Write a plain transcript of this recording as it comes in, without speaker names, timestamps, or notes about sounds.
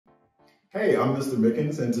Hey, I'm Mr.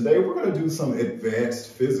 Mickens, and today we're going to do some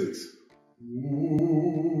advanced physics.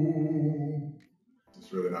 Ooh,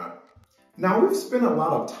 it's really not. Now, we've spent a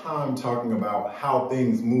lot of time talking about how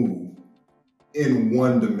things move in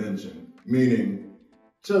one dimension, meaning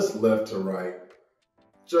just left to right,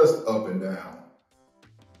 just up and down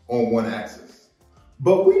on one axis.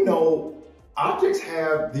 But we know objects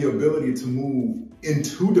have the ability to move in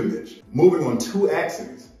two dimensions, moving on two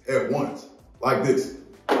axes at once, like this.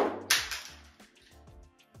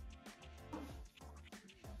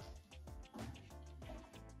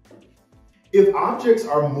 If objects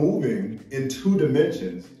are moving in two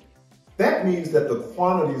dimensions, that means that the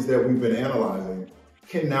quantities that we've been analyzing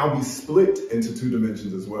can now be split into two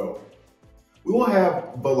dimensions as well. We will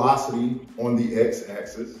have velocity on the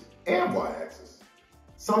x-axis and y-axis.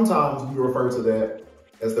 Sometimes we refer to that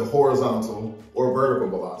as the horizontal or vertical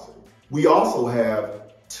velocity. We also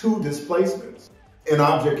have two displacements. An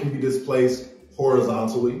object can be displaced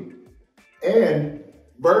horizontally and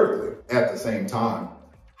vertically at the same time.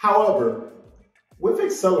 However, with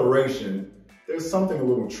acceleration, there's something a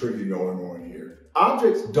little tricky going on here.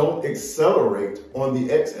 Objects don't accelerate on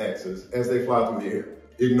the x-axis as they fly through the air,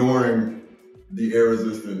 ignoring the air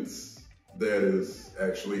resistance that is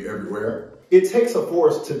actually everywhere. It takes a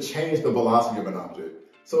force to change the velocity of an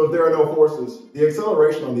object. So if there are no forces, the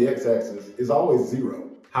acceleration on the x-axis is always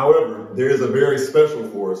zero. However, there is a very special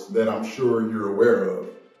force that I'm sure you're aware of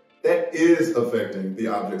that is affecting the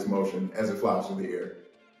object's motion as it flies through the air.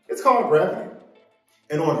 It's called gravity.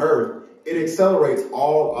 And on Earth, it accelerates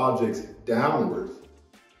all objects downwards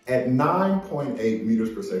at 9.8 meters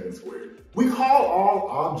per second squared. We call all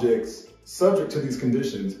objects subject to these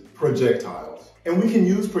conditions projectiles. And we can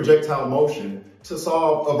use projectile motion to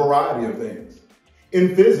solve a variety of things.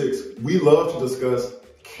 In physics, we love to discuss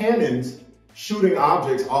cannons shooting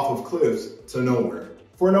objects off of cliffs to nowhere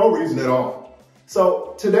for no reason at all.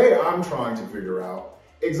 So today I'm trying to figure out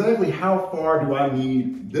exactly how far do I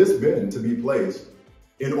need this bin to be placed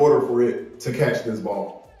in order for it to catch this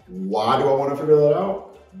ball. Why do I want to figure that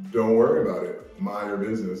out? Don't worry about it. Mind your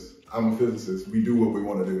business. I'm a physicist. We do what we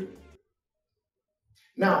want to do.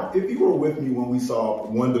 Now, if you were with me when we saw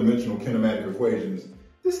one-dimensional kinematic equations,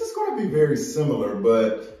 this is going to be very similar,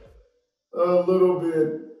 but a little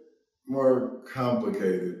bit more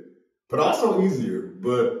complicated, but also easier,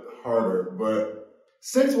 but harder. But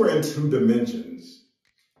since we're in two dimensions,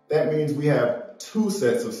 that means we have two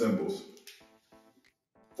sets of symbols.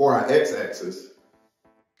 For our x-axis,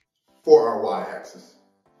 for our y-axis.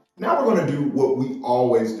 Now we're going to do what we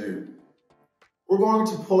always do. We're going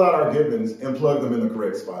to pull out our givens and plug them in the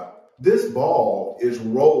correct spot. This ball is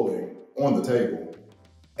rolling on the table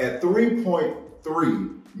at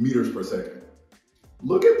 3.3 meters per second.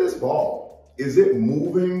 Look at this ball. Is it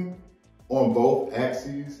moving on both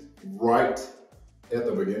axes right at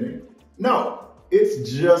the beginning? No, it's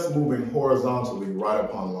just moving horizontally right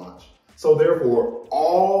upon launch. So therefore,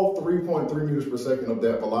 all 3.3 meters per second of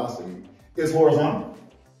that velocity is horizontal.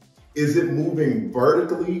 Is it moving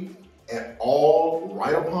vertically at all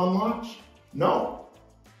right upon launch? No.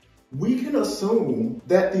 We can assume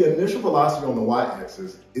that the initial velocity on the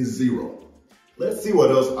y-axis is zero. Let's see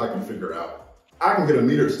what else I can figure out. I can get a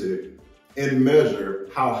meter stick and measure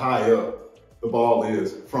how high up the ball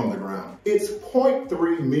is from the ground. It's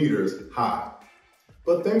 0.3 meters high.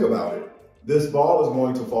 But think about it. This ball is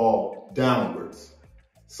going to fall downwards.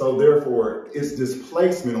 So therefore, its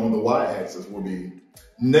displacement on the y-axis will be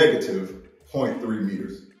negative 0.3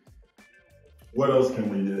 meters. What else can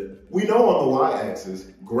we get? We know on the y-axis,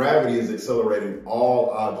 gravity is accelerating all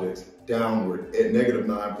objects downward at negative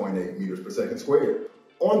 9.8 meters per second squared.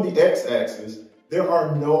 On the x-axis, there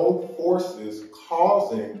are no forces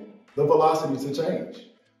causing the velocity to change,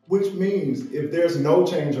 which means if there's no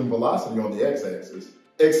change in velocity on the x-axis,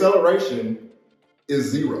 acceleration is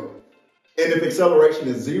zero. And if acceleration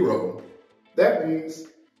is zero, that means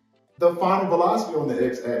the final velocity on the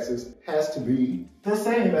x-axis has to be the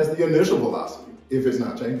same as the initial velocity if it's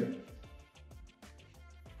not changing.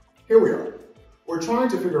 Here we are. We're trying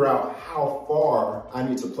to figure out how far I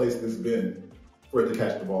need to place this bin for it to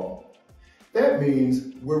catch the ball. That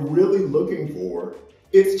means we're really looking for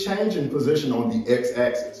its change in position on the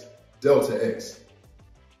x-axis, delta x.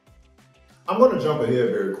 I'm going to jump ahead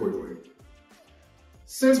very quickly.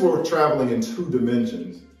 Since we're traveling in two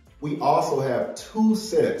dimensions, we also have two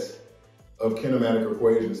sets of kinematic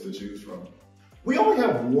equations to choose from. We only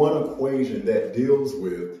have one equation that deals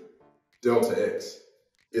with delta x.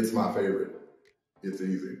 It's my favorite. It's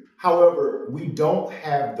easy. However, we don't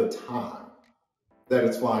have the time that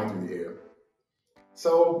it's flying through the air.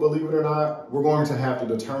 So believe it or not, we're going to have to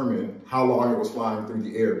determine how long it was flying through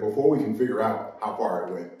the air before we can figure out how far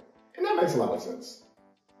it went. And that makes a lot of sense.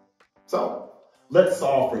 So let's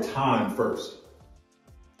solve for time first.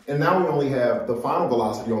 And now we only have the final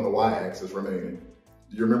velocity on the y-axis remaining.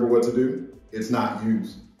 Do you remember what to do? It's not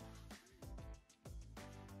used.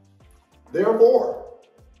 Therefore,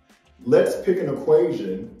 let's pick an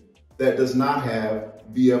equation that does not have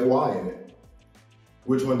VFY in it.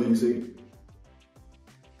 Which one do you see?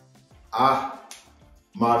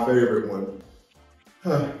 My favorite one.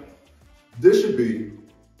 This should be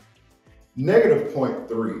negative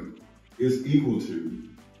 0.3 is equal to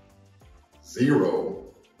 0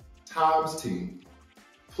 times t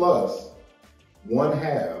plus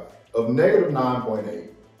 1/2 of negative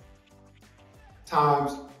 9.8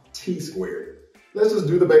 times t squared. Let's just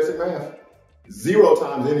do the basic math. 0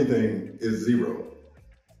 times anything is 0.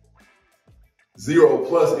 0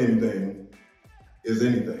 plus anything is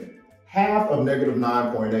anything. Half of negative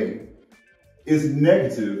 9.8 is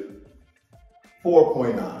negative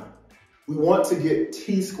 4.9. We want to get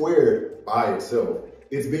t squared by itself.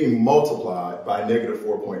 It's being multiplied by negative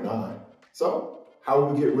 4.9. So how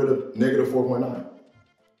would we get rid of negative 4.9?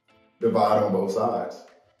 Divide on both sides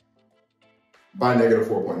by negative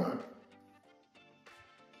 4.9.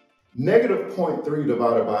 Negative 0.3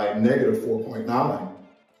 divided by negative 4.9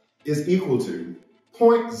 is equal to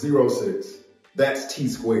 0.06. That's t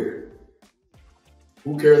squared.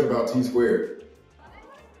 Who cares about t squared?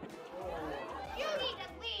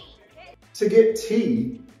 To get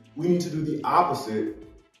t, we need to do the opposite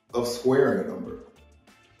of squaring a number.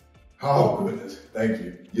 Oh goodness, thank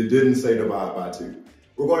you. You didn't say divide by 2.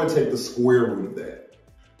 We're going to take the square root of that.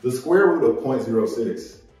 The square root of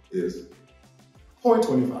 0.06 is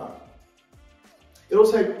 0.25.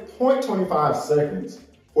 It'll take 0.25 seconds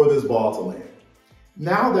for this ball to land.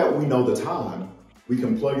 Now that we know the time, we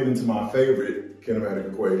can plug it into my favorite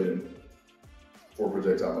kinematic equation for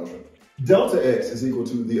projectile motion. Delta x is equal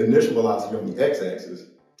to the initial velocity on the x-axis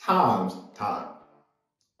times time.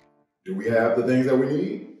 Do we have the things that we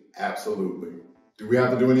need? Absolutely. Do we have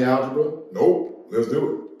to do any algebra? Nope. Let's do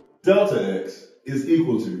it. Delta x is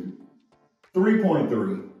equal to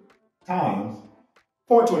 3.3 times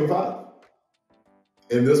 0.25.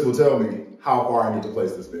 And this will tell me how far I need to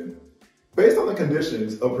place this bin. Based on the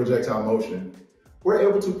conditions of projectile motion, we're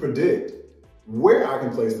able to predict where I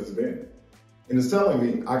can place this bin. And it's telling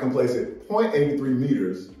me I can place it 0.83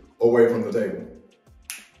 meters away from the table.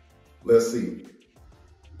 Let's see.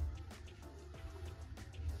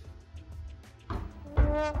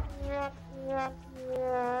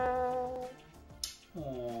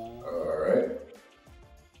 All right.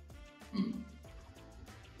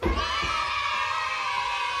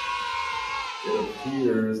 It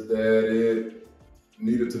appears that it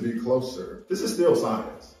needed to be closer. This is still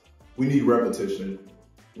science. We need repetition.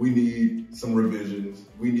 We need some revisions.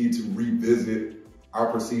 We need to revisit our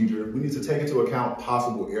procedure. We need to take into account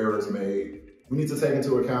possible errors made. We need to take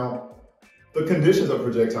into account the conditions of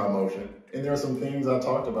projectile motion. And there are some things I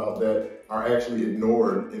talked about that are actually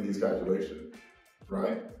ignored in these calculations,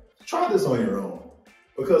 right? Try this on your own.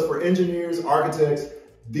 Because for engineers, architects,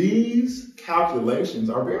 these calculations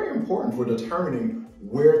are very important for determining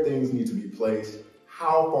where things need to be placed,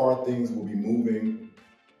 how far things will be moving,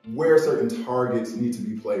 where certain targets need to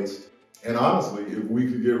be placed. And honestly, if we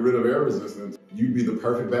could get rid of air resistance, you'd be the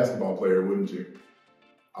perfect basketball player, wouldn't you?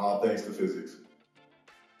 All thanks to physics.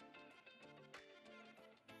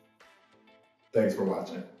 Thanks for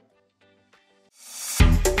watching.